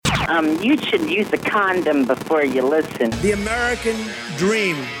You should use a condom before you listen. The American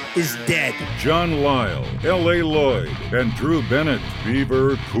dream is dead. John Lisle, L.A. Lloyd, and Drew Bennett,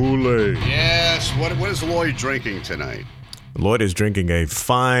 Beaver Kool-Aid. Yes, what is Lloyd drinking tonight? Lloyd is drinking a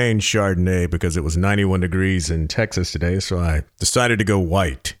fine Chardonnay because it was 91 degrees in Texas today, so I decided to go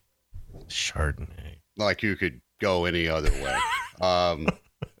white. Chardonnay. Like you could go any other way. All right,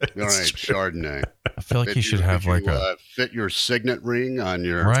 Chardonnay. I feel like you should have like a... fit your signet ring on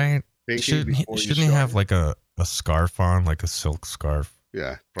your... Right? Pinky shouldn't he have like a scarf on, like a silk scarf?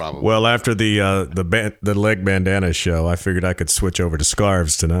 Yeah, probably. Well, after the leg bandana show, I figured I could switch over to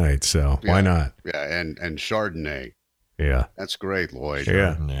scarves tonight, so why not? Yeah, and Chardonnay. Yeah. That's great, Lloyd.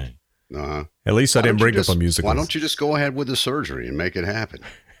 Yeah. Chardonnay. Uh-huh. At least I didn't bring up a musical. Why don't you just go ahead with the surgery and make it happen?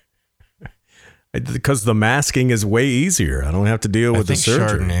 Because the masking is way easier. I don't have to deal with the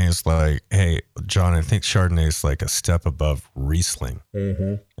surgery. Chardonnay is like, hey, John, I think Chardonnay is like a step above Riesling. Mm-hmm.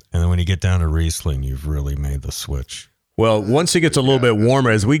 And then when you get down to Riesling, you've really made the switch. Well, once it gets a little bit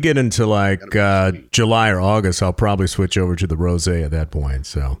warmer, as we get into like July or August, I'll probably switch over to the rosé at that point.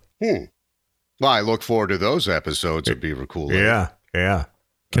 So, Well, I look forward to those episodes of Beaver Kool-Aid. Yeah.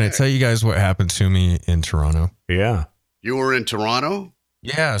 Can I tell you guys what happened to me in Toronto? Yeah. You were in Toronto?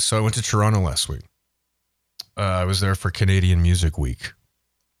 Yeah, so I went to Toronto last week. I was there for Canadian Music Week,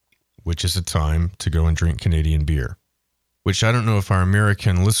 which is a time to go and drink Canadian beer, which I don't know if our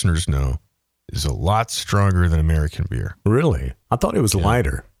American listeners know is a lot stronger than American beer. Really? I thought it was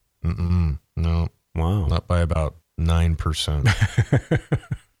lighter. No. Wow. Not by about 9%.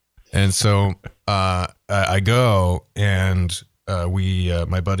 And so I go and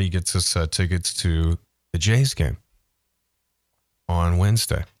my buddy gets us tickets to the Jays game on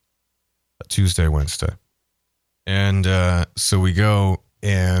Tuesday, Wednesday. And so we go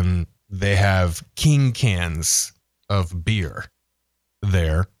and they have king cans of beer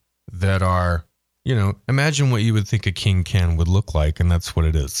there that are, imagine what you would think a king can would look like. And that's what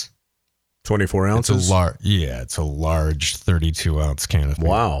it is. 24 ounces? It's a large 32 ounce can of beer.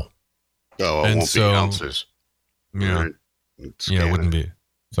 Wow. Oh, it won't be ounces. Yeah. It wouldn't be.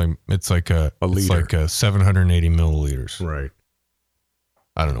 It's like a liter. It's like 780 milliliters. Right.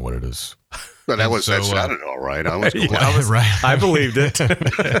 I don't know what it is. But that sounded all right. I was right. I believed it.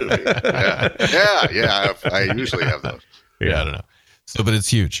 yeah. I usually have those. Yeah, I don't know. So, but it's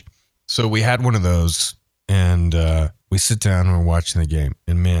huge. So we had one of those, and we sit down and we're watching the game.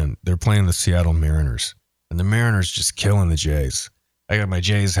 And man, they're playing the Seattle Mariners, and the Mariners just killing the Jays. I got my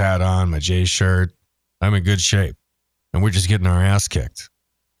Jays hat on, my Jays shirt. I'm in good shape, and we're just getting our ass kicked.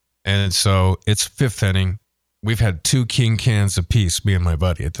 And so it's fifth inning. We've had 2 king cans apiece, me and my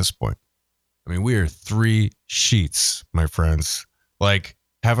buddy, at this point. I mean, we are 3 sheets, my friends, like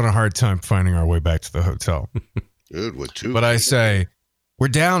having a hard time finding our way back to the hotel. Dude, with 2. But I say, we're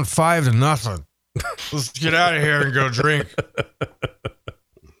down 5-0. Let's get out of here and go drink.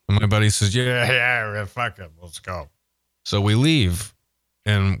 And my buddy says, yeah, fuck it. Let's go. So we leave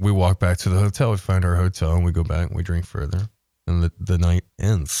and we walk back to the hotel. We find our hotel and we go back and we drink further. And the night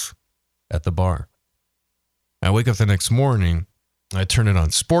ends at the bar. I wake up the next morning. I turn it on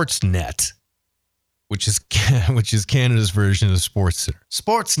Sportsnet, which is Canada's version of SportsCenter.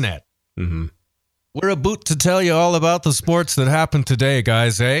 Sportsnet. Mm-hmm. We're about to tell you all about the sports that happened today,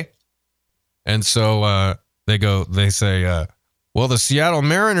 guys, eh? And so they say, well, the Seattle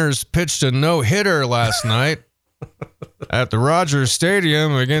Mariners pitched a no-hitter last night at the Rogers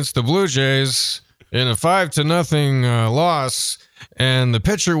Stadium against the Blue Jays in a 5-0 loss. And the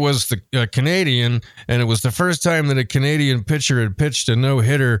pitcher was the Canadian, and it was the first time that a Canadian pitcher had pitched a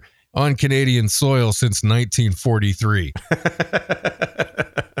no-hitter on Canadian soil since 1943.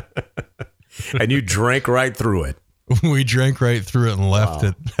 And you drank right through it. We drank right through it and left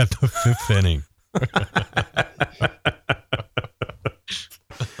it at the 5th inning.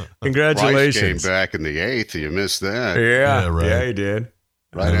 Congratulations. Rice came back in the 8th. You missed that. Yeah, right. Yeah, he did.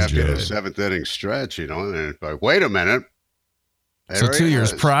 Right after the 7th inning stretch, and it's like, wait a minute. So 2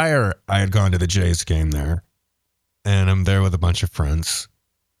 years prior, I had gone to the Jays game there, and I'm there with a bunch of friends,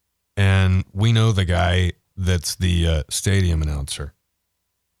 and we know the guy that's the stadium announcer,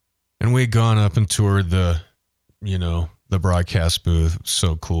 and we'd gone up and toured the broadcast booth.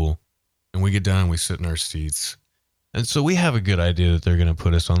 So cool. And we get down and we sit in our seats, and so we have a good idea that they're going to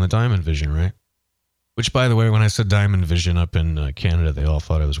put us on the Diamond Vision, right? Which, by the way, when I said Diamond Vision up in Canada, they all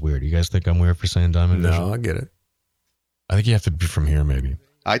thought I was weird. You guys think I'm weird for saying Diamond Vision? No, I get it. I think you have to be from here, maybe.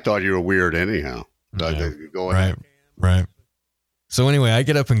 I thought you were weird anyhow. Yeah. Go ahead. Right. So anyway, I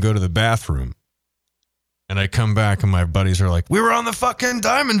get up and go to the bathroom. And I come back and my buddies are like, we were on the fucking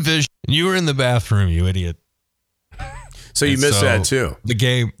Diamond Vision. And you were in the bathroom, you idiot. So you missed that too. The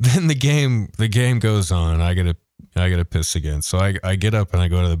game goes on. I gotta piss again. So I get up and I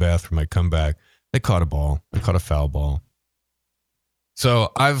go to the bathroom. I come back. They caught a ball. They caught a foul ball.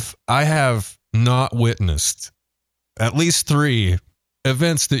 So I have not witnessed at least 3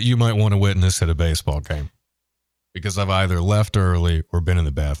 events that you might want to witness at a baseball game, because I've either left early or been in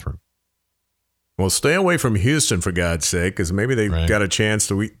the bathroom. Well, stay away from Houston, for God's sake, because maybe they got a chance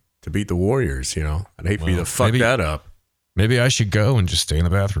to beat the Warriors, you know. I'd hate for you to fuck that up. Maybe I should go and just stay in the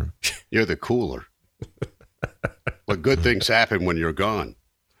bathroom. You're the cooler. But good things happen when you're gone.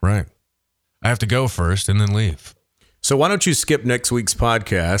 Right. I have to go first and then leave. So why don't you skip next week's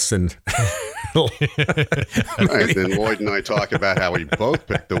podcast and... Right, then Lloyd and I talk about how we both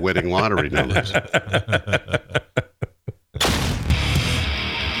picked the winning lottery numbers.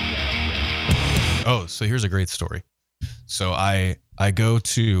 Oh, so here's a great story. So I go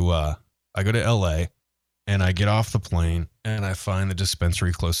to LA and I get off the plane and I find the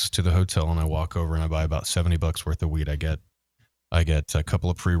dispensary closest to the hotel and I walk over and I buy about $70 worth of weed. I get a couple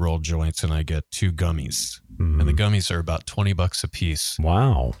of pre-rolled joints and I get 2 gummies. And the gummies are about $20 a piece.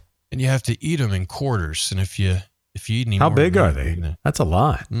 Wow. And you have to eat them in quarters. And if you eat any How more, big are they? That's a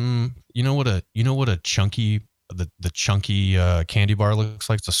lot. You know what a chunky chunky candy bar looks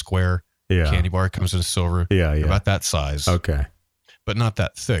like? It's a square candy bar. It comes in a silver. Yeah. They're about that size. Okay. But not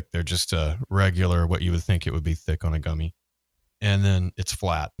that thick. They're just a regular, what you would think it would be thick on a gummy. And then it's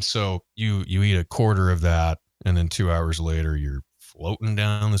flat. So you eat a quarter of that, and then 2 hours later you're floating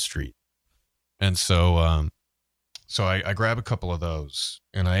down the street. And so I grab a couple of those,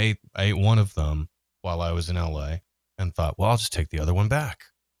 and I ate one of them while I was in LA and thought, well, I'll just take the other one back.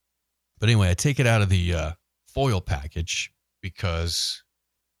 But anyway, I take it out of the foil package because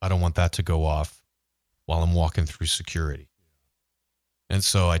I don't want that to go off while I'm walking through security. And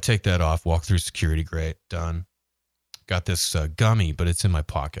so I take that off, walk through security, great, done. Got this gummy, but it's in my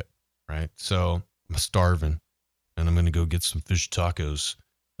pocket, right? So I'm starving, and I'm going to go get some fish tacos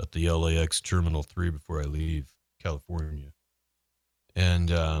at the LAX Terminal 3 before I leave California.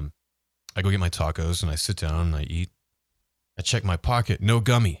 And I go get my tacos, and I sit down, and I eat. I check my pocket, no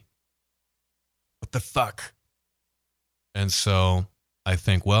gummy. What the fuck? And so I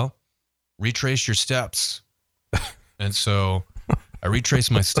think, well, retrace your steps. And so I retrace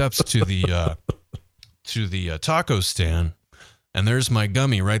my steps to the taco stand, and there's my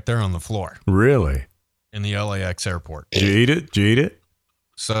gummy right there on the floor. Really? In the LAX airport. Did you eat it?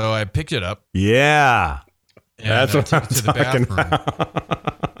 So I picked it up. Yeah. That's what I'm talking about.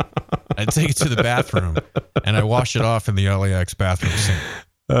 I take it to the bathroom, and I wash it off in the LAX bathroom sink.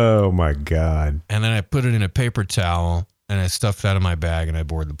 Oh, my God. And then I put it in a paper towel, and I stuffed that in my bag, and I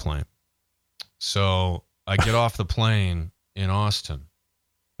board the plane. So I get off the plane in Austin,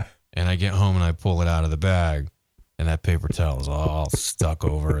 and I get home, and I pull it out of the bag, and that paper towel is all stuck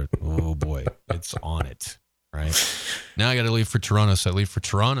over it. Oh, boy. It's on it, right? Now I got to leave for Toronto. So I leave for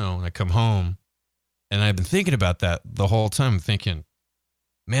Toronto, and I come home, and I've been thinking about that the whole time. I'm thinking,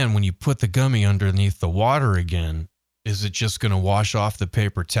 man, when you put the gummy underneath the water again, is it just going to wash off the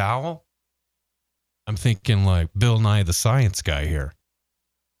paper towel? I'm thinking like Bill Nye the Science Guy here.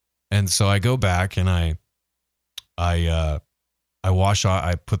 And so I go back and I wash off,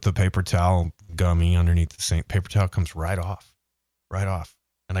 I put the paper towel gummy underneath the sink. Paper towel comes right off.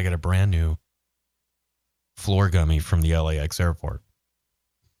 And I get a brand new floor gummy from the LAX airport.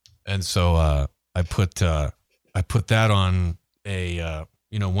 And so I put that on a,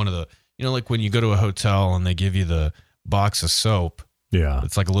 one of the, like when you go to a hotel and they give you the box of soap. Yeah.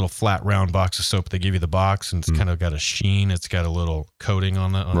 It's like a little flat round box of soap. They give you the box and it's kind of got a sheen. It's got a little coating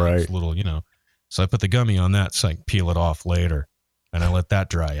on that. Right. Little, So I put the gummy on that so I can peel it off later. And I let that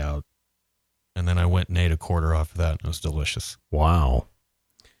dry out. And then I went and ate a quarter off of that. And it was delicious. Wow.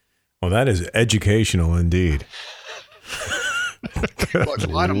 Well, that is educational indeed.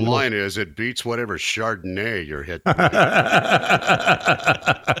 But bottom line is it beats whatever Chardonnay you're hitting.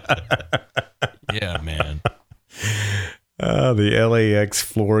 Yeah, man. The LAX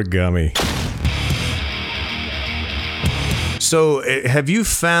floor gummy. So have you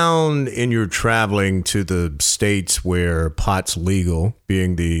found in your traveling to the states where pot's legal,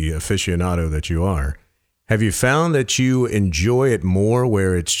 being the aficionado that you are, have you found that you enjoy it more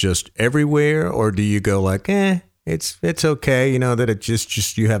where it's just everywhere, or do you go like, it's okay, that it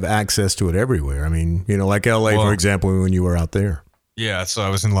just you have access to it everywhere? I mean, like LA, for example, when you were out there. Yeah, so I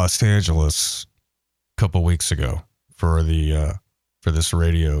was in Los Angeles a couple weeks ago for this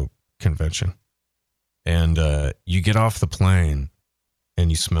radio convention. And you get off the plane and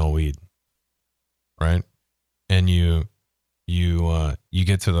you smell weed, right? And you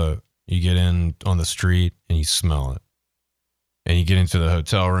get in on the street and you smell it. And you get into the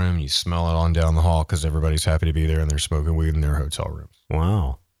hotel room, you smell it on down the hall because everybody's happy to be there and they're smoking weed in their hotel rooms.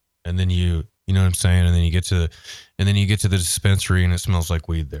 Wow. And then you know what I'm saying? And then you get to the dispensary and it smells like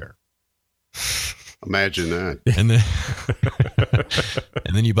weed there. Imagine that.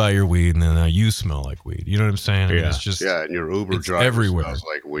 And then you buy your weed and then now you smell like weed. You know what I'm saying? I mean, it's just and your Uber driver everywhere. smells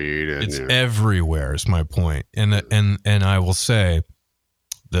like weed. And it's everywhere is my point. And I will say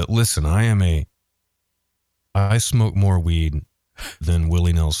that, listen, I smoke more weed than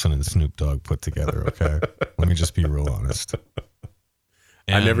Willie Nelson and Snoop Dogg put together, okay? Let me just be real honest.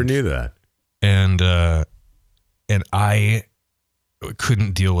 I never knew that. And I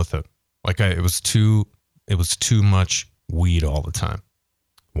couldn't deal with it. Like it was too much weed all the time.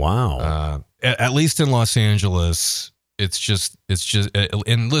 Wow. At least in Los Angeles, it's just,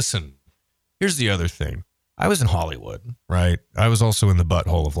 and listen, here's the other thing. I was in Hollywood, right? I was also in the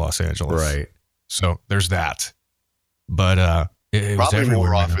butthole of Los Angeles. Right. So there's that. But it was probably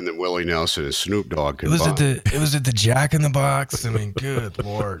more often often than Willie Nelson and Snoop Dogg combined. It was at the Jack in the Box. I mean, good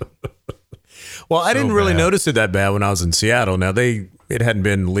Lord. Well, I didn't really notice it that bad when I was in Seattle. Now, it hadn't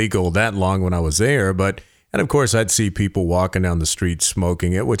been legal that long when I was there, and of course, I'd see people walking down the street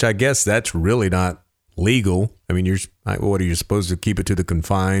smoking it, which I guess that's really not legal. I mean, what are you supposed to keep it to the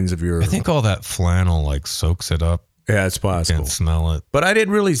confines of your? I think all that flannel like soaks it up. Yeah, it's possible. You can't smell it. But I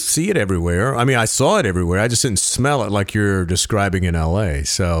didn't really see it everywhere. I mean, I saw it everywhere. I just didn't smell it like you're describing in LA.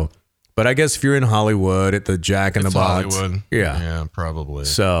 So, but I guess if you're in Hollywood at the Jack in the Box. Hollywood. Yeah, probably.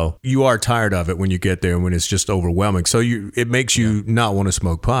 So you are tired of it when you get there, when it's just overwhelming. So it makes you not want to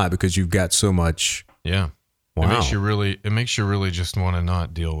smoke pot because you've got so much. Yeah. Wow. It makes you really just want to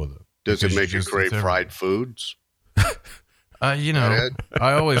not deal with it. Does it make you crave fried foods? I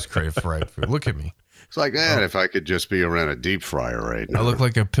always crave fried food. Look at me. It's like, if I could just be around a deep fryer right now. I look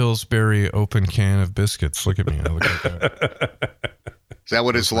like a Pillsbury open can of biscuits. Look at me. I look like that. Is that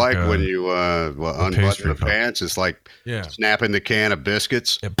what it's like when you unbutton the pants? It's like snapping the can of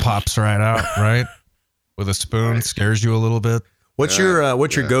biscuits. It pops right out, right? With a spoon, scares you a little bit. What's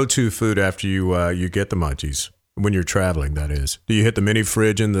your go-to food after you get the munchies when you're traveling? That is, do you hit the mini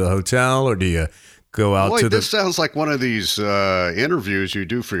fridge in the hotel, or do you go out to this sounds like one of these interviews you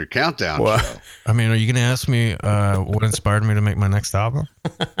do for your countdown show. I mean, are you going to ask me what inspired me to make my next album?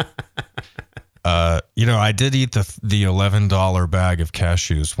 I did eat the $11 bag of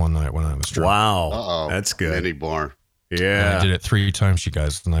cashews one night when I was drunk. Wow. That's good. Mini bar. Yeah. And I did it 3 times, you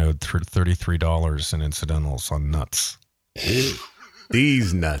guys, and I owed $33 in incidentals on nuts.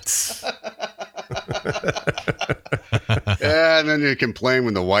 These nuts. And then you complain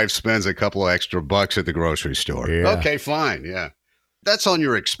when the wife spends a couple of extra bucks at the grocery store. Yeah. Okay, fine. Yeah. That's on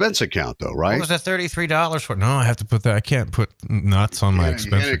your expense account, though, right? What was that $33 for? No, I have to put that. I can't put nuts on my expense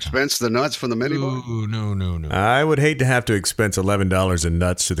account. You can't expense the nuts from the minibar? Ooh, no. I would hate to have to expense $11 in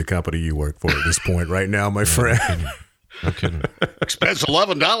nuts to the company you work for at this point right now, my friend. No kidding. Expense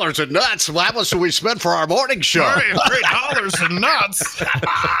 $11 in nuts. How much do we spend for our morning show? $3 in nuts.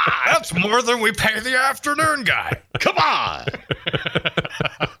 That's more than we pay the afternoon guy. Come on.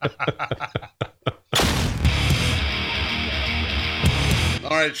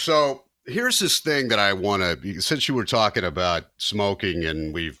 All right, so here's this thing that I want to, since you were talking about smoking,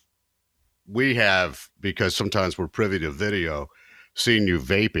 and we have, because sometimes we're privy to video, seen you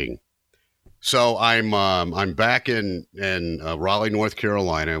vaping. So I'm back in Raleigh, North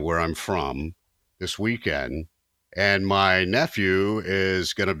Carolina, where I'm from, this weekend, and my nephew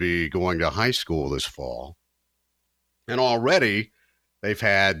is going to be going to high school this fall, and already they've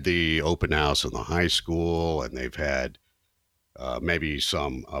had the open house in the high school, and they've had maybe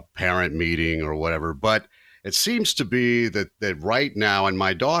some parent meeting or whatever, but it seems to be that right now, and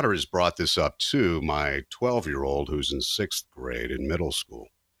my daughter has brought this up too, my 12-year-old who's in 6th grade in middle school,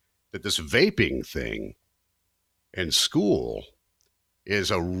 that this vaping thing in school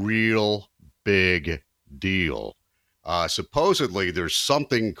is a real big deal. Supposedly there's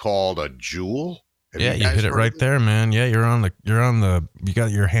something called a Juul. Yeah, you hit it right there, man. Yeah, you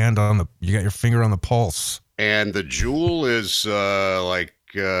got your finger on the pulse. And the Juul is like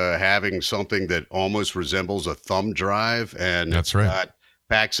having something that almost resembles a thumb drive, and that's right.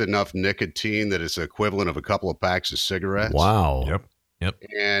 Packs enough nicotine that it's equivalent of a couple of packs of cigarettes. Wow. Yep.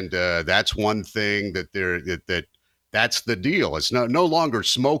 And that's one thing that's the deal. It's no longer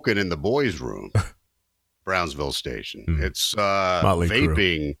smoking in the boys' room, Brownsville Station. It's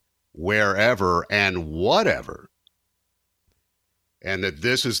vaping wherever and whatever. And that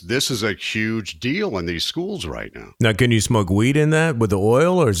this is a huge deal in these schools right now. Now, can you smoke weed in that with the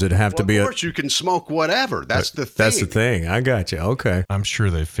oil, or does it have to be? Of course, you can smoke whatever. That's the thing. That's the thing. I got you. Okay. I'm sure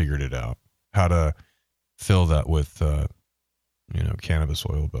they figured it out, how to fill that with cannabis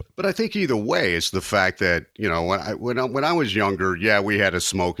oil. But I think either way, it's the fact that, when I was younger, we had a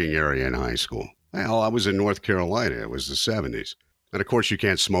smoking area in high school. Hell, I was in North Carolina. It was the 70s. And of course you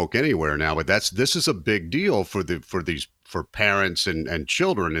can't smoke anywhere now, but this is a big deal for parents and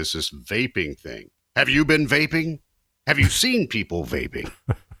children, is this vaping thing. Have you been vaping? Have you seen people vaping?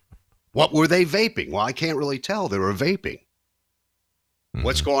 What were they vaping? Well, I can't really tell. They were vaping. Mm-hmm.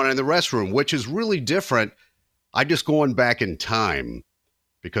 What's going on in the restroom, which is really different. I'm just going back in time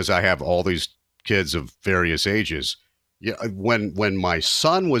because I have all these kids of various ages. Yeah, when my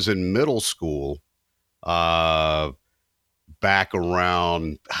son was in middle school, back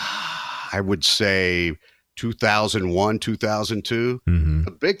around, I would say 2001, 2002, mm-hmm.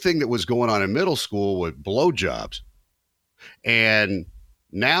 the big thing that was going on in middle school was blowjobs. And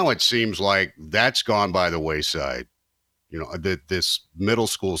now it seems like that's gone by the wayside, this middle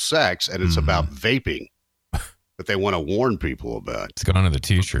school sex, and it's mm-hmm. about vaping that they want to warn people about. It's gone to the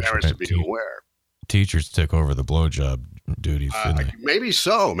teachers. Parents to be aware. Teachers took over the blowjob duties. Maybe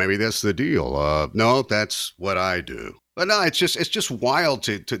so. Maybe that's the deal. No, that's what I do. But no, it's just wild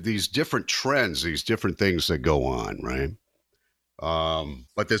to these different trends, these different things that go on, right?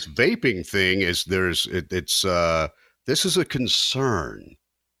 But this vaping thing this is a concern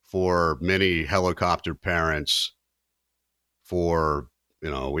for many helicopter parents.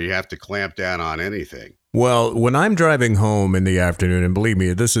 We have to clamp down on anything. Well, when I'm driving home in the afternoon, and believe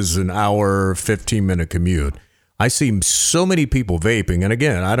me, this is an hour, 15-minute commute, I see so many people vaping. And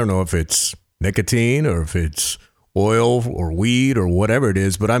again, I don't know if it's nicotine or if it's oil or weed or whatever it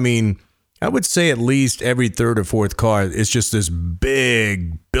is, but I mean, I would say at least every third or fourth car is just this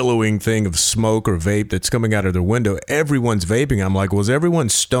big billowing thing of smoke or vape that's coming out of their window. Everyone's vaping. I'm like, was everyone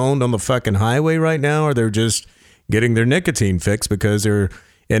stoned on the fucking highway right now, or they're just getting their nicotine fix because they're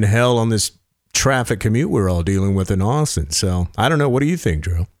in hell on this traffic commute we're all dealing with in Austin? So I don't know. What do you think,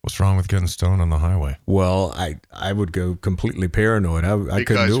 Drew? What's wrong with getting stoned on the highway? Well, I would go completely paranoid. I couldn't do it.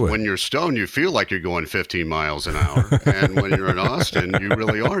 Because when you're stoned, you feel like you're going 15 miles an hour. And when you're in Austin, you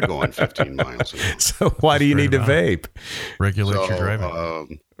really are going 15 miles an hour. So why do you need to vape? Regulate your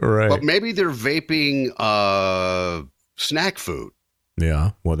driving. Right. But maybe they're vaping snack food.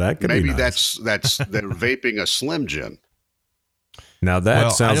 Yeah. Well, that could be nice. that's they're vaping a Slim Jim. Now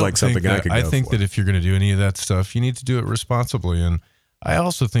that sounds like something I could go for. I think that if you're going to do any of that stuff, you need to do it responsibly. And I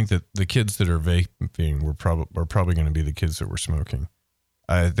also think that the kids that are vaping are probably going to be the kids that were smoking.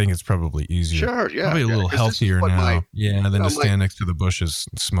 I think it's probably easier. Sure, yeah. Probably a little healthier now. Than to stand next to the bushes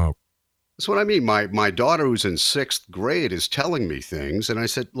and smoke. That's what I mean. My daughter, who's in 6th grade, is telling me things. And I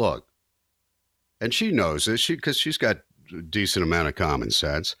said, look, and she knows this because she's got a decent amount of common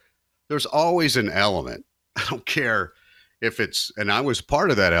sense. There's always an element. I don't care if it's, and I was part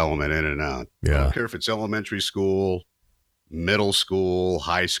of that element in and out. Yeah. I don't care if it's elementary school, middle school,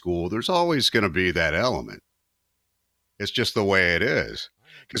 high school. There's always going to be that element. It's just the way it is.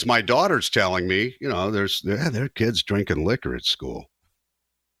 Because my daughter's telling me, there are kids drinking liquor at school.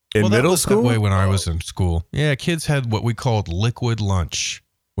 In middle was school? That way when I was in school. Yeah, kids had what we called liquid lunch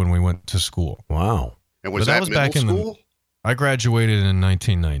when we went to school. Wow. And was that middle school? I graduated in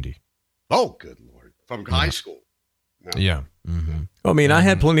 1990. Oh, good Lord. From high school. No. Yeah. Mm-hmm. I mean, I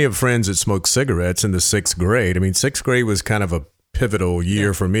had plenty of friends that smoked cigarettes in the 6th grade. I mean, 6th grade was kind of a pivotal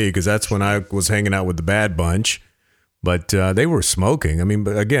year for me because that's when I was hanging out with the bad bunch. But they were smoking. I mean,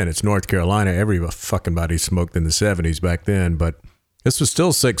 but again, it's North Carolina. Every fucking body smoked in the 70s back then. But this was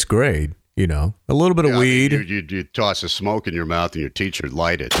still 6th grade, a little bit of weed. You toss a smoke in your mouth and your teacher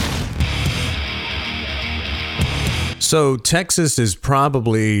light it. So Texas is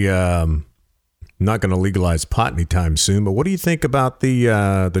probably not going to legalize pot anytime soon. But what do you think about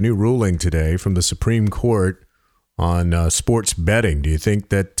the new ruling today from the Supreme Court on sports betting? Do you think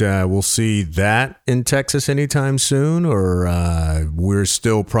that we'll see that in Texas anytime soon, or we're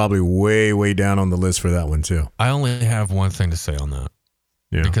still probably way, way down on the list for that one too? I only have one thing to say on that.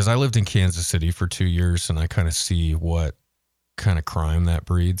 Yeah. Because I lived in Kansas City for 2 years, and I kind of see what kind of crime that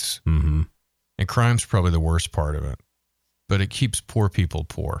breeds. Mm-hmm. And crime's probably the worst part of it. But it keeps poor people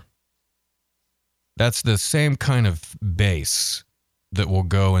poor. That's the same kind of base that will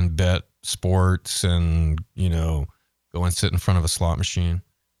go and bet sports and, go and sit in front of a slot machine.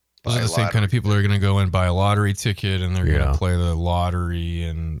 Those are the same kind of people that are going to go and buy a lottery ticket and they're going to play the lottery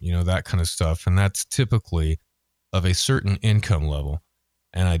and, that kind of stuff. And that's typically of a certain income level.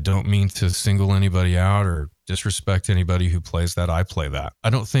 And I don't mean to single anybody out or disrespect anybody who plays that. I play that. I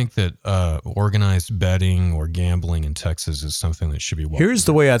don't think that organized betting or gambling in Texas is something that should be welcomed. Here's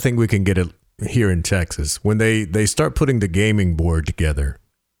the way I think we can get it here in Texas. When they start putting the gaming board together,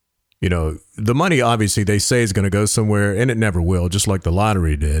 you know, the money obviously they say is going to go somewhere, and it never will, just like the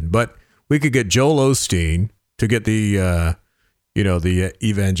lottery did. But we could get Joel Osteen to get the, you know, the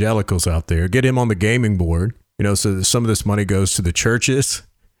evangelicals out there, get him on the gaming board, you know, so that some of this money goes to the churches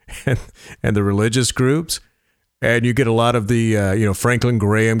and the religious groups. And you get a lot of the, you know, Franklin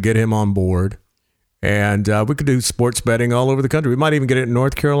Graham, get him on board. And we could do sports betting all over the country. We might even get it in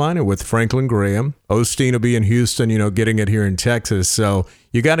North Carolina with Franklin Graham. Osteen will be in Houston, you know, getting it here in Texas. So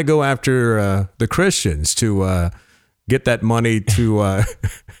you got to go after the Christians to get that money to...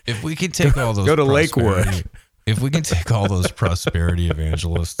 if we could take all those... Go to Lakewood. If we can take all those prosperity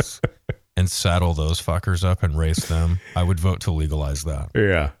evangelists and saddle those fuckers up and race them, I would vote to legalize that.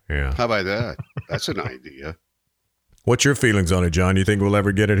 Yeah. How about that? That's an idea. What's your feelings on it, John? You think we'll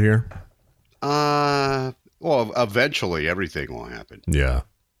ever get it here? Well, eventually everything will happen. Yeah.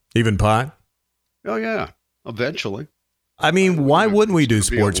 Even pot? Oh, yeah. Eventually. I mean, why wouldn't we do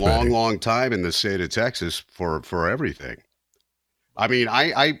sports betting? betting? Long time in the state of Texas for everything. I mean,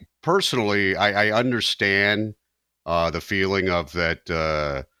 I personally, I understand the feeling of that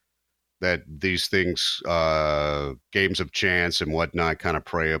these things, games of chance and whatnot, kind of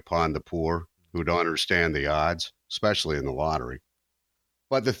prey upon the poor who don't understand the odds, especially in the lottery.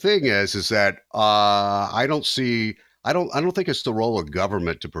 But the thing is that I don't think it's the role of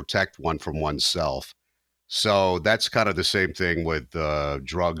government to protect one from oneself. So that's kind of the same thing with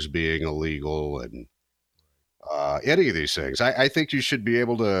drugs being illegal and any of these things. I think you should be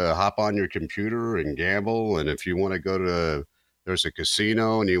able to hop on your computer and gamble. And if you want to go to, there's a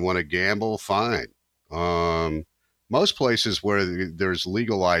casino and you want to gamble, fine. Most places where there's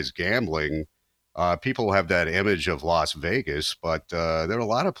legalized gambling, people have that image of Las Vegas, but there are a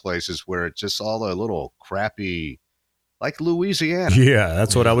lot of places where it's just all a little crappy, like Louisiana. Yeah,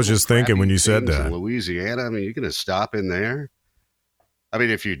 that's what I was just thinking when you said that. In Louisiana, I mean, you're going to stop in there? I mean,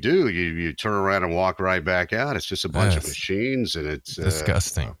 if you do, you turn around and walk right back out. It's just a bunch of machines, and it's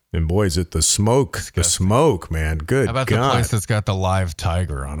disgusting. And boy, is it the smoke. Disgusting. The smoke, man. Good How about God. the place that's got the live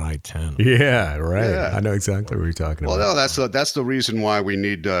tiger on I-10? Yeah, right. Yeah. I know exactly what you're talking about. Well, no, that's the reason why we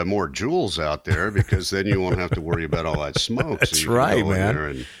need more jewels out there, because then you won't have to worry about all that smoke. That's right,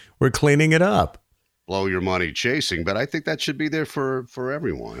 man. We're cleaning it up. Blow your money chasing, but I think that should be there for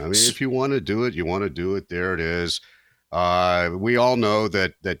everyone. I mean, if you want to do it, you want to do it. There it is. We all know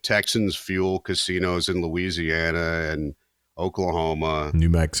that Texans fuel casinos in Louisiana and Oklahoma, New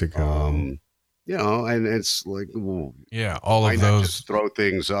Mexico. You know, and it's like, well, yeah, all of not those. just throw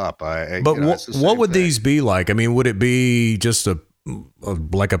things up. But what would these be like? I mean, would it be just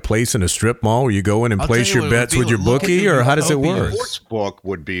like a place in a strip mall where you go in and place your bets with your bookie, or how does it work? Sports book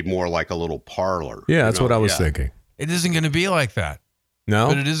would be more like a little parlor. Yeah, that's what I was thinking. It isn't going to be like that. No,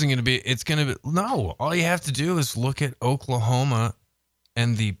 but it isn't going to be. It's going to be no. All you have to do is look at Oklahoma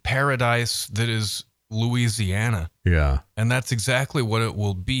and the paradise that is Louisiana. Yeah, and that's exactly what it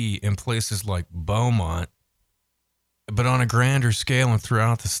will be in places like Beaumont, but on a grander scale and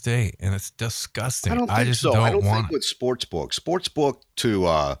throughout the state. And it's disgusting. I don't think so. I don't think with sportsbook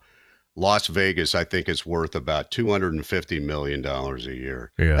to Las Vegas, I think it's worth about $250 million a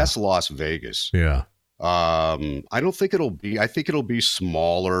year. Yeah, that's Las Vegas. Yeah. I don't think it'll be. I think it'll be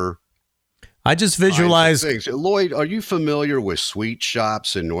smaller. I just visualize things. Lloyd, are you familiar with sweet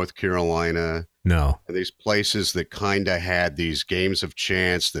shops in North Carolina? No. And these places that kind of had these games of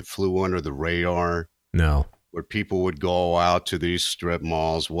chance that flew under the radar? No. Where people would go out to these strip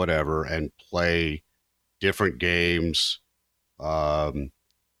malls, whatever, and play different games. And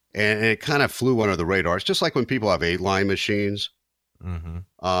it kind of flew under the radar. It's just like when people have 8-line machines.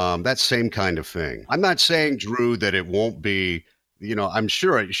 Mm-hmm. That same kind of thing. I'm not saying, Drew, that it won't be, you know, I'm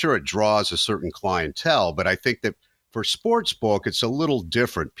sure it draws a certain clientele, but I think that for sports book, it's a little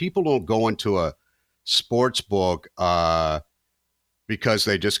different. People don't go into a sports book because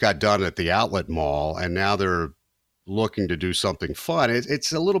they just got done at the outlet mall and now they're looking to do something fun.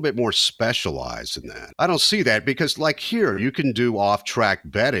 It's a little bit more specialized than that. I don't see that because, like here, you can do off-track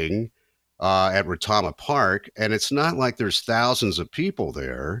betting at Retama Park, and it's not like there's thousands of people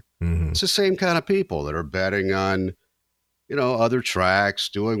there. Mm-hmm. It's the same kind of people that are betting on, you know, other tracks,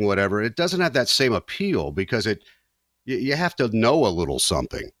 doing whatever. It doesn't have that same appeal because you have to know a little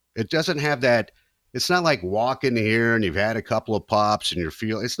something. It doesn't have that. It's not like walking here and you've had a couple of pops and you're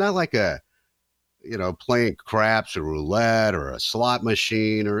feeling. It's not like playing craps or roulette or a slot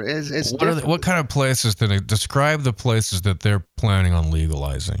machine or it's what kind of places describe the places that they're planning on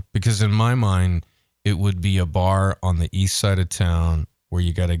legalizing? Because in my mind, it would be a bar on the east side of town where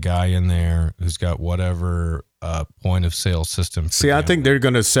you got a guy in there who's got whatever point of sale system. See, I think they're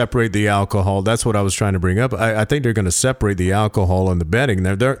going to separate the alcohol. That's what I was trying to bring up. I think they're going to separate the alcohol and the betting.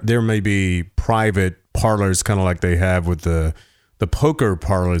 There may be private parlors, kind of like they have with the poker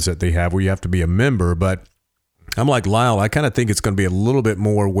parlors that they have, where you have to be a member. But I'm like Lyle. I kind of think it's going to be a little bit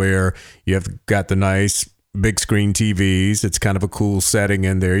more where you have got the nice big screen TVs. It's kind of a cool setting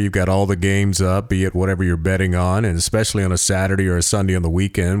in there. You've got all the games up, be it whatever you're betting on, and especially on a Saturday or a Sunday on the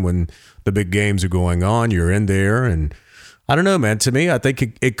weekend when the big games are going on, you're in there. And I don't know, man. To me, I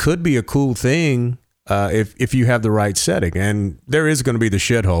think it could be a cool thing if you have the right setting. And there is going to be the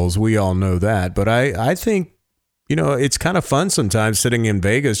shitholes. We all know that. But I think, it's kind of fun sometimes sitting in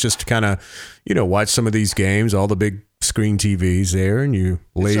Vegas just to kind of, watch some of these games, all the big screen TVs there, and you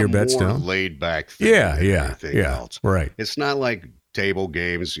lay your bets down. It's a more laid back thing than anything else. Right. It's not like table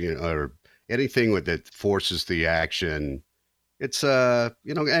games, or anything that forces the action. It's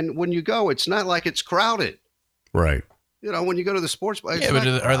and when you go, it's not like it's crowded. Right. When you go to the sports bar, but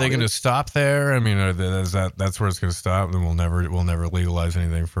are they going to stop there? I mean, that's where it's going to stop, and we'll never legalize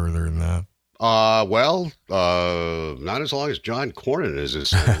anything further than that. Not as long as John Cornyn is a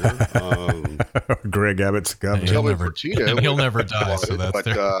senator. Greg Abbott's governor. He'll never die. So that's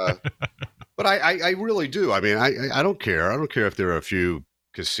but I really do. I mean, I don't care. I don't care if there are a few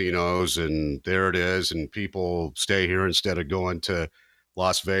casinos and there it is, and people stay here instead of going to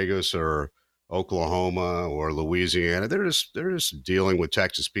Las Vegas or Oklahoma or Louisiana. They're just dealing with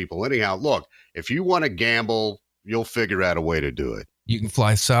Texas people. Anyhow, look, if you want to gamble, you'll figure out a way to do it. You can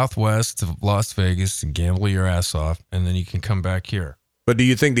fly southwest to Las Vegas and gamble your ass off, and then you can come back here. But do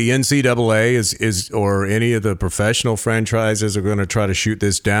you think the NCAA is or any of the professional franchises are going to try to shoot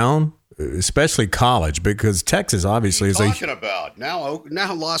this down, especially college? Because Texas obviously is talking about now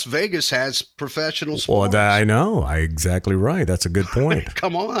Las Vegas has professional sports. Well, I know, exactly right. That's a good point.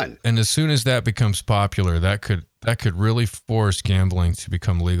 Come on. And as soon as that becomes popular, that could really force gambling to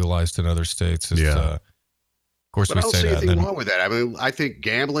become legalized in other states. Of course, but I don't see anything wrong with that. I mean, I think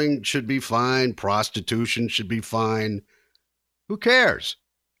gambling should be fine. Prostitution should be fine. Who cares?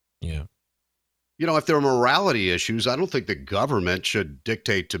 Yeah. If there are morality issues, I don't think the government should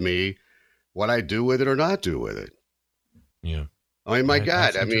dictate to me what I do with it or not do with it. Yeah. I mean, my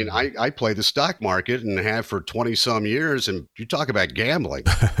God, I play the stock market and have for 20 some years, and you talk about gambling.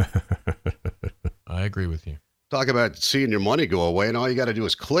 I agree with you. Talk about seeing your money go away, and all you got to do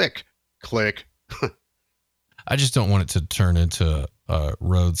is click. I just don't want it to turn into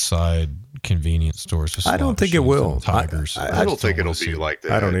roadside convenience stores. I don't think it will. Tigers. I don't think it'll be like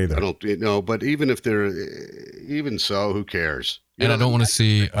that. I don't either. I don't. But even so, who cares? I don't want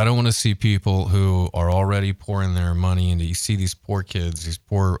to see people who are already pouring their money into. You see these poor kids, these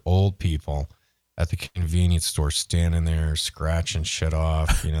poor old people at the convenience store standing there scratching shit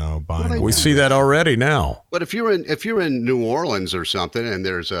off. Buying. We see that already now. But if you're in New Orleans or something, and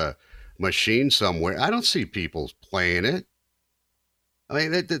there's a machine somewhere, I don't see people playing it. I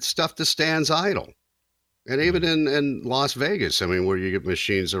mean, it's stuff that stands idle. And even in Las Vegas, I mean, where you get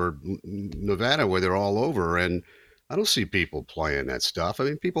machines, or Nevada, where they're all over, and I don't see people playing that stuff. I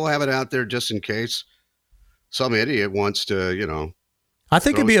mean, people have it out there just in case some idiot wants to, I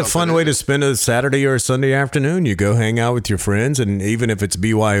think it'd be a fun way to spend a Saturday or a Sunday afternoon. You go hang out with your friends, and even if it's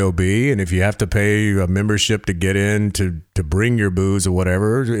BYOB, and if you have to pay a membership to get in to bring your booze or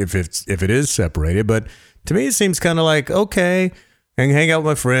whatever, if it is separated. But to me, it seems kind of like, okay, and hang out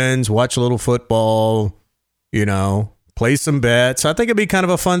with my friends, watch a little football, play some bets. I think it'd be kind of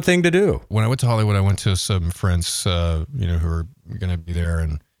a fun thing to do. When I went to Hollywood, I went to some friends, who are going to be there,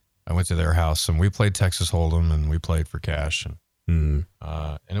 and I went to their house, and we played Texas Hold'em, and we played for cash, and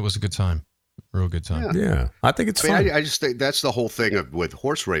it was a good time, real good time. Yeah. I think it's fun. I just think that's the whole thing with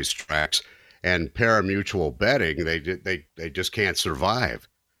horse race tracks and parimutuel betting. They just can't survive.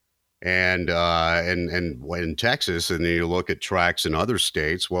 And in Texas, and you look at tracks in other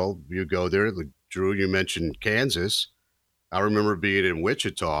states, well, you go there. Drew, you mentioned Kansas. I remember being in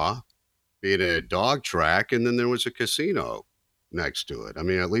Wichita, being at a dog track, and then there was a casino next to it. I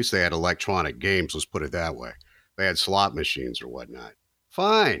mean, at least they had electronic games. Let's put it that way. They had slot machines or whatnot.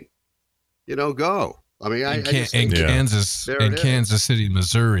 Fine, go. I mean, Kansas City,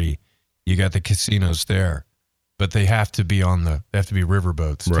 Missouri, you got the casinos there, but they have to be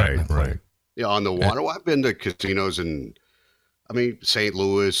riverboats. Right. Yeah, on the water. Well, I've been to casinos in, St.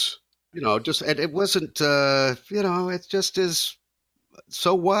 Louis. It wasn't. It just is.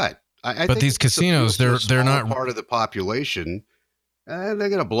 So what? I think these casinos, they're not part of the population, and they're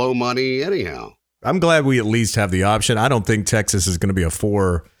going to blow money anyhow. I'm glad we at least have the option. I don't think Texas is going to be a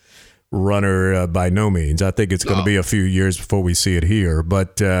forerunner by no means. I think it's going to be a few years before we see it here.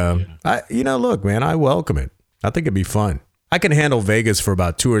 But look, man, I welcome it. I think it'd be fun. I can handle Vegas for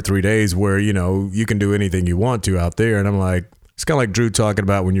about 2 or 3 days where, you can do anything you want to out there. And I'm like, it's kind of like Drew talking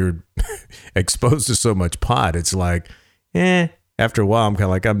about when you're exposed to so much pot. It's like, after a while, I'm kind of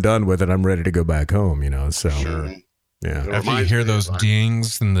like, I'm done with it. I'm ready to go back home, so. Sure. Yeah. After you hear those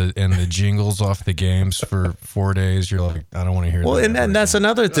dings and the jingles off the games for 4 days, you're like, I don't want to hear that. Well, and that's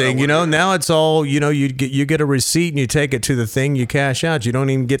another thing, now it's all, you get a receipt and you take it to the thing, you cash out. You don't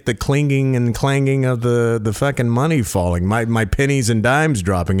even get the clinging and clanging of the fucking money falling. My pennies and dimes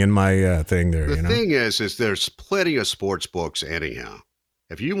dropping in my thing there. The thing is there's plenty of sports books anyhow.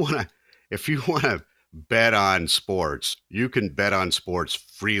 If you want to bet on sports, you can bet on sports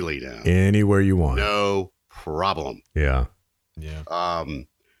freely now. Anywhere you want. No problem. Yeah.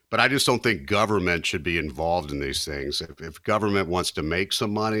 But I just don't think government should be involved in these things. If government wants to make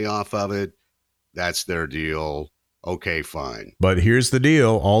some money off of it, that's their deal. Okay, fine. But here's the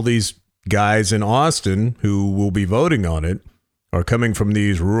deal. All these guys in Austin who will be voting on it are coming from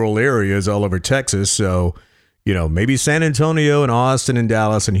these rural areas all over Texas. So, maybe San Antonio and Austin and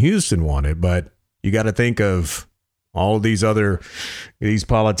Dallas and Houston want it, but you got to think of all of these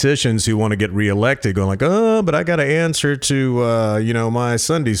politicians who want to get reelected going like, but I got to answer to, my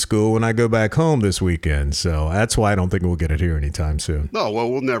Sunday school when I go back home this weekend. So that's why I don't think we'll get it here anytime soon. No, well,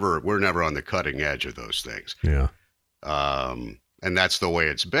 we're never on the cutting edge of those things. Yeah. And that's the way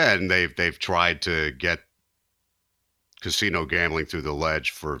it's been. They've tried to get casino gambling through the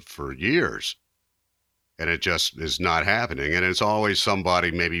ledge for years. And it just is not happening. And it's always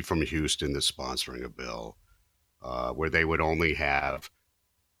somebody maybe from Houston that's sponsoring a bill. Where they would only have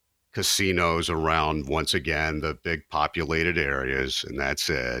casinos around, once again, the big populated areas, and that's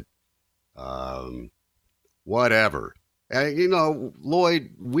it. Whatever. Lloyd,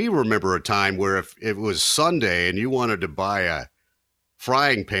 we remember a time where if it was Sunday and you wanted to buy a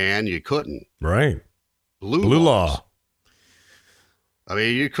frying pan, you couldn't. Right. Blue law. I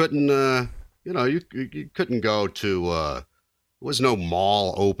mean, you couldn't, you couldn't go to, there was no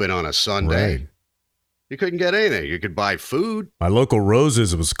mall open on a Sunday. Right. You couldn't get anything. You could buy food. My local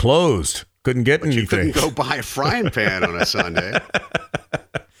Rose's was closed. Couldn't get anything. You couldn't go buy a frying pan on a Sunday.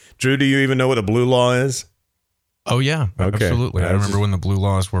 Drew, do you even know what a blue law is? Oh, yeah. Okay. Absolutely. I remember when the blue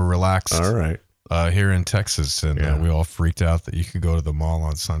laws were relaxed. All right. Here in Texas, and we all freaked out that you could go to the mall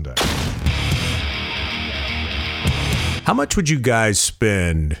on Sunday. How much would you guys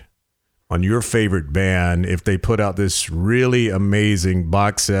spend on your favorite band if they put out this really amazing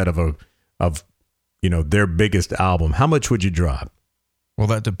box set of their biggest album? How much would you drop? Well,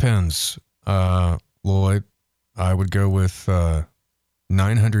 that depends, Lloyd. I would go with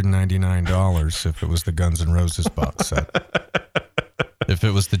 $999 if it was the Guns N' Roses box set. If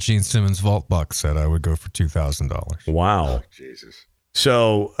it was the Gene Simmons Vault box set, I would go for $2,000. Wow. Oh, Jesus.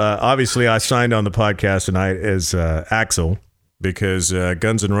 So obviously I signed on the podcast tonight as Axl because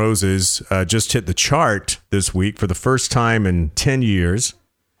Guns N' Roses just hit the chart this week for the first time in 10 years.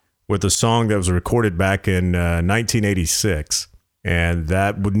 With a song that was recorded back in 1986. And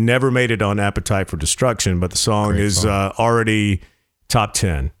that would never made it on Appetite for Destruction, but the song is already top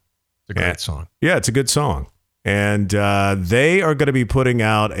 10. It's a great song. Yeah, it's a good song. And they are going to be putting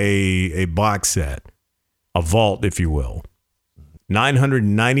out a box set, a vault, if you will.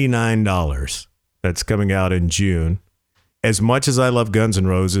 $999. That's coming out in June. As much as I love Guns N'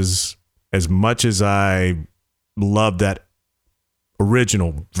 Roses, as much as I love that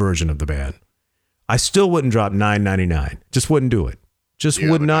original version of the band, I still wouldn't drop $999. Just wouldn't do it. Just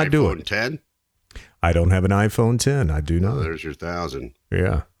would not do it. 10? I don't have an iPhone 10. I do not. Oh, there's your 1,000.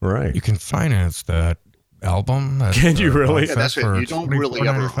 Yeah, right. You can finance that album. Can you really? Yeah, that's it. You don't really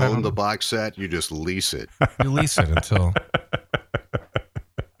ever own the box set. You just lease it. You lease it until.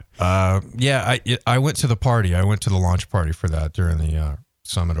 I went to the party. I went to the launch party for that during the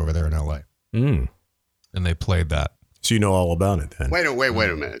summit over there in LA. And they played that. So you know all about it then. Wait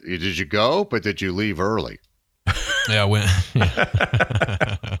a minute. Did you go, but did you leave early? Yeah, I went.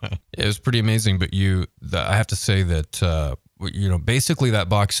 It was pretty amazing, but I have to say that, basically that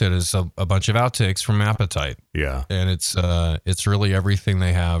box set is a bunch of outtakes from Appetite. Yeah. And it's really everything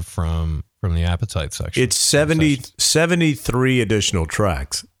they have from the Appetite section. It's 73 additional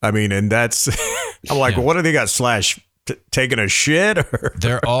tracks. I mean, and that's, I'm like, what do they got? Slash taking a shit? Or?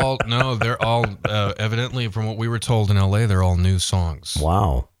 They're all evidently, from what we were told in LA, they're all new songs.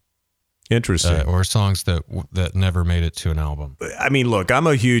 Wow. Interesting. Or songs that never made it to an album. I mean, look, I'm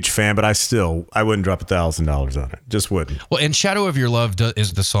a huge fan, but I wouldn't drop $1,000 on it. Just wouldn't. Well, and Shadow of Your Love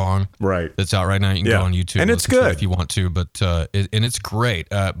is the song right that's out right now. You can go on YouTube and it's good if you want to, but and it's great.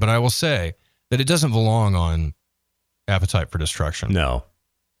 But I will say that it doesn't belong on Appetite for Destruction. No.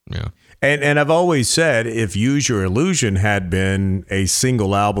 Yeah. And I've always said if Use Your Illusion had been a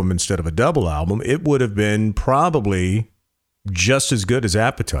single album instead of a double album, it would have been probably just as good as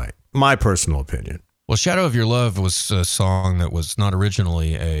Appetite. My personal opinion. Well, Shadow of Your Love was a song that was not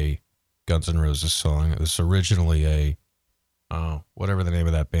originally a Guns N' Roses song. It was originally a, whatever the name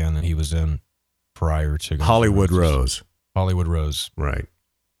of that band that he was in prior to Guns Hollywood N' Roses. Rose. Hollywood Rose. Right.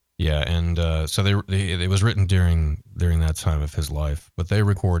 Yeah, and so it was written during that time of his life, but they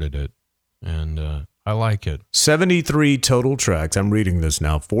recorded it, and I like it. 73 total tracks. I'm reading this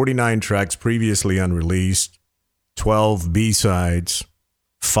now. 49 tracks previously unreleased, 12 B-sides,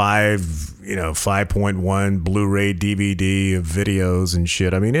 5.1 Blu-ray DVD of videos and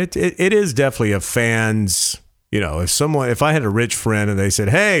shit. I mean, it is definitely a fan's, if I had a rich friend and they said,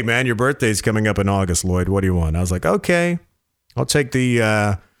 "Hey man, your birthday's coming up in August, Lloyd, what do you want?" I was like, "Okay, I'll take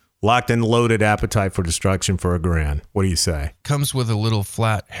the Locked and Loaded Appetite for Destruction for $1,000. What do you say?" Comes with a little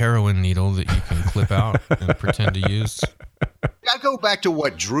flat heroin needle that you can clip out and pretend to use. I go back to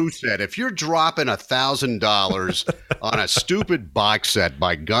what Drew said. If you're dropping $1,000 on a stupid box set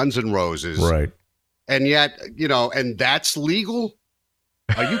by Guns N' Roses, right, and yet, and that's legal?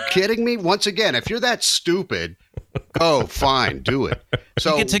 Are you kidding me? Once again, if you're that stupid, go, fine, do it.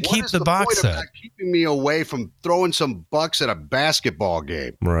 So you get to keep the box set. About keeping me away from throwing some bucks at a basketball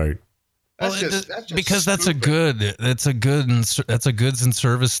game. Right. That's just because that's a goods and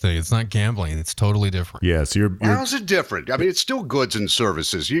service thing. It's not gambling. It's totally different. Yes, you're how's it different? I mean, it's still goods and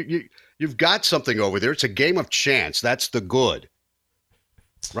services. You've got something over there. It's a game of chance. That's the good,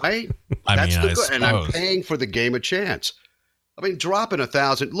 right? That's the good. And I'm paying for the game of chance. I mean, dropping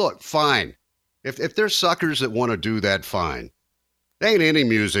 $1,000. Look, fine. If there's suckers that want to do that, fine. There ain't any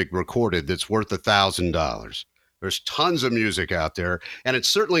music recorded that's worth $1,000. There's tons of music out there, and it's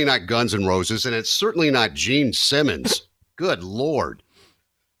certainly not Guns N' Roses, and it's certainly not Gene Simmons. Good Lord.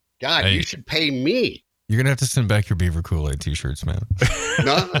 God, you should pay me. You're going to have to send back your Beaver Kool-Aid t-shirts, man.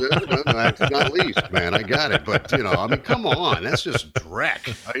 No, not least, man. I got it. But, I mean, come on. That's just dreck.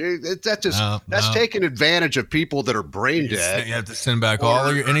 That's taking advantage of people that are brain dead. You have to send back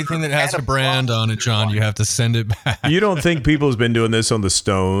anything that has a brand on it, John. You have to send it back. You don't think people's been doing this on the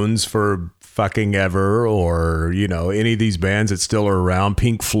Stones for fucking ever, or, any of these bands that still are around,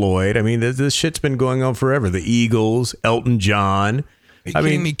 Pink Floyd? I mean, this shit's been going on forever. The Eagles, Elton John. I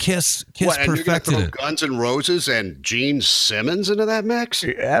mean, Kiss perfected it. Guns N' Roses and Gene Simmons into that mix?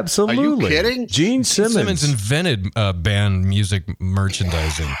 Absolutely. Are you kidding? Gene Simmons invented band music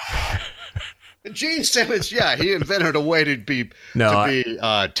merchandising. Gene Simmons, yeah, he invented a way to be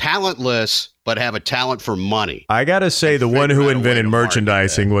talentless, but have a talent for money. I got to say, the one who invented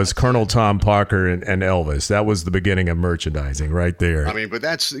merchandising was Colonel Tom Parker and Elvis. That was the beginning of merchandising right there. I mean, but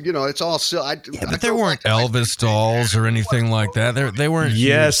that's, it's all still. But there weren't Elvis dolls or anything like that. They weren't.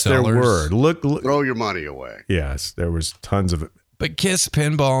 Yes, there were. Look, throw your money away. Yes, there was tons of it. But Kiss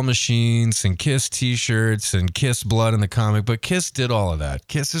pinball machines and Kiss t-shirts and Kiss blood in the comic. But Kiss did all of that.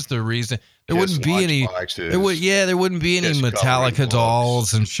 Kiss is the reason. There wouldn't be any. There wouldn't be any Metallica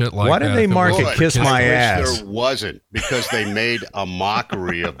dolls and shit like that. Why did they market "Kiss My Ass"? There wasn't, because they made a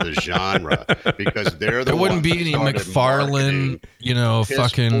mockery of the genre. Because they're the. There wouldn't be any McFarlane,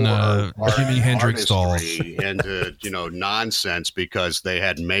 fucking Jimi Hendrix dolls and nonsense because they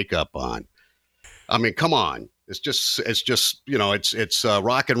had makeup on. I mean, come on. It's just it's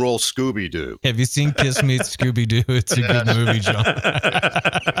rock and roll Scooby Doo. Have you seen Kiss Meets Scooby Doo? It's a good movie, John.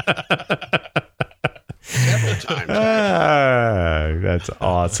 Several times. That's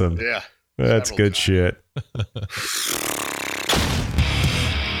awesome. Yeah, that's good shit.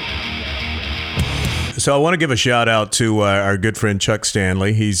 So I want to give a shout out to our good friend Chuck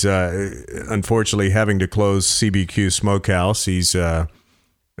Stanley. He's unfortunately having to close CBQ Smokehouse. He's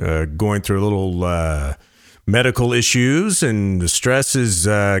going through a little medical issues, and the stress is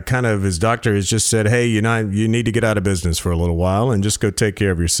kind of, his doctor has just said, "Hey, you need to get out of business for a little while and just go take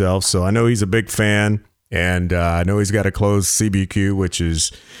care of yourself." So I know he's a big fan, and I know he's got to close CBQ, which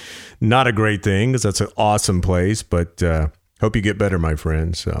is not a great thing because that's an awesome place. But hope you get better, my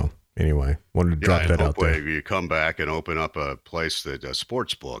friend. So anyway, wanted to drop that out there. You come back and open up a place a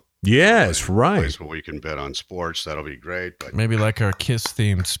sports book. Yes, right. A place where we can bet on sports. That'll be great. But maybe like our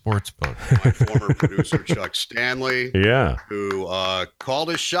Kiss-themed sports book. My former producer, Chuck Stanley, who called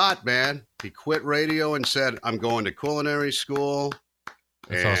his shot, man. He quit radio and said, "I'm going to culinary school,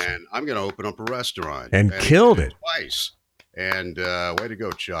 and awesome. I'm going to open up a restaurant." And killed it. Twice. And way to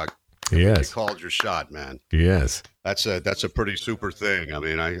go, Chuck. Yes. You called your shot, man. Yes. That's a pretty super thing. I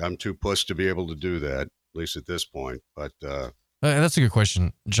mean, I'm too pussed to be able to do that, at least at this point. But that's a good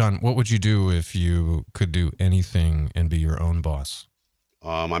question. John, what would you do if you could do anything and be your own boss?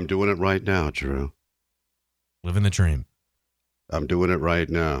 I'm doing it right now, Drew. Living the dream. I'm doing it right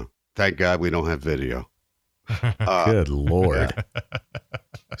now. Thank God we don't have video. Good Lord.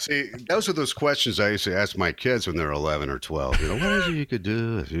 See, those are those questions I used to ask my kids when they're 11 or 12. What is it you could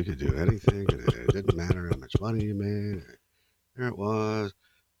do if you could do anything? It didn't matter how much money you made. There it was.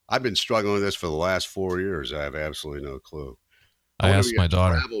 I've been struggling with this for the last 4 years. I have absolutely no clue. I asked my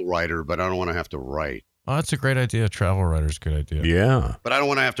daughter. I'm a travel writer, but I don't want to have to write. Oh, that's a great idea. Travel writer's a good idea. Yeah. But I don't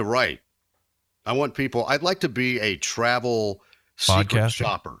want to have to write. I'd like to be a travel secret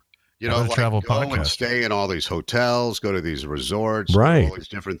shopper. Travel go podcast. And stay in all these hotels, go to these resorts, right? All these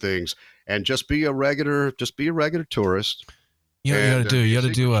different things, and just be a regular tourist. You got to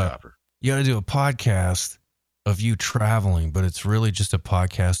do a podcast of you traveling, but it's really just a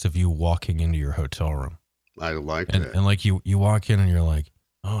podcast of you walking into your hotel room. I like that. And like you walk in and you're like,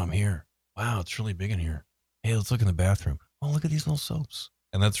 oh, I'm here. Wow, it's really big in here. Hey, let's look in the bathroom. Oh, look at these little soaps.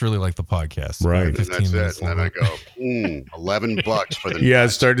 And that's really like the podcast. Right. And that's it. And then I go, $11 for the Yeah, I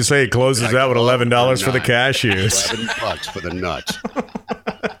started to say it closes out with $11 for the cashews. $11 for the nuts.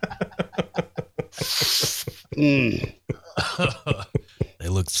 They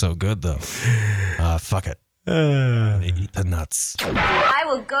look so good, though. Fuck it. They eat the nuts. I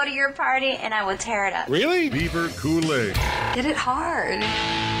will go to your party and I will tear it up. Really? Beaver Kool-Aid. Get it hard.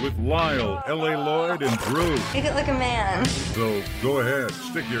 With Lyle, L.A. Lloyd, and Drew. Make it like a man. So go ahead,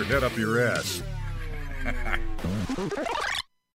 stick your head up your ass.